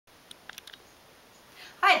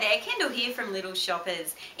Hi there, Kendall here from Little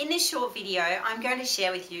Shoppers. In this short video, I'm going to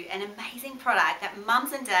share with you an amazing product that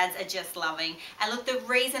mums and dads are just loving. And look, the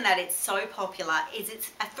reason that it's so popular is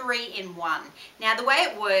it's a 3-in-1. Now, the way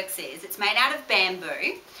it works is it's made out of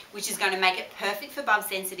bamboo, which is going to make it perfect for bub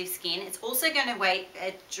sensitive skin. It's also going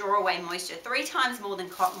to draw away moisture 3 times more than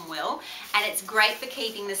cotton will, and it's great for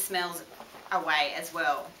keeping the smells away as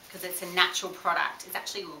well, because it's a natural product. It's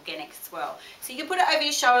actually organic as well. So you can put it over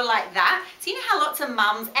your shoulder like that. So you know how lots of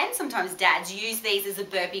mums and sometimes dads use these as a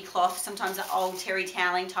burpy cloth, sometimes an old terry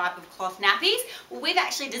toweling type of cloth nappies? Well, we've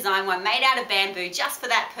actually designed one made out of bamboo just for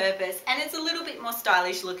that purpose, and it's a little bit more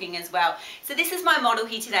stylish looking as well. So this is my model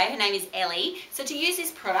here today. Her name is Ellie. So to use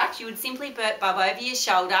this product, you would simply burp Bub over your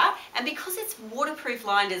shoulder, and because it's waterproof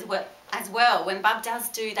lined as well, when Bub does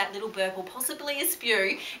do that little burp or possibly a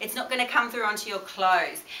spew, it's not going to come through onto your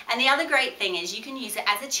clothes. And the other great thing is you can use it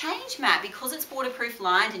as a change mat. Because it's waterproof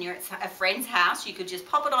lined and you're at a friend's house, you could just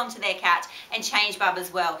pop it onto their couch and change Bub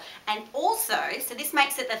as well. And also, so this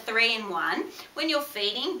makes it the 3-in-1, when you're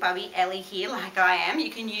feeding Bubby Ellie here like I am, you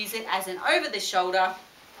can use it as an over the shoulder,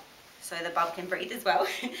 so the bub can breathe as well,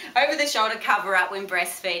 over the shoulder cover up when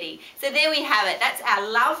breastfeeding. So there we have it. That's our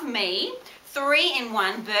Luvme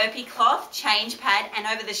 3-in-1 burpy cloth, change pad and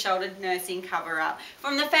over the shoulder nursing cover up.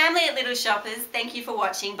 From the family at Little Shoppers, thank you for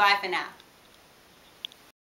watching. Bye for now.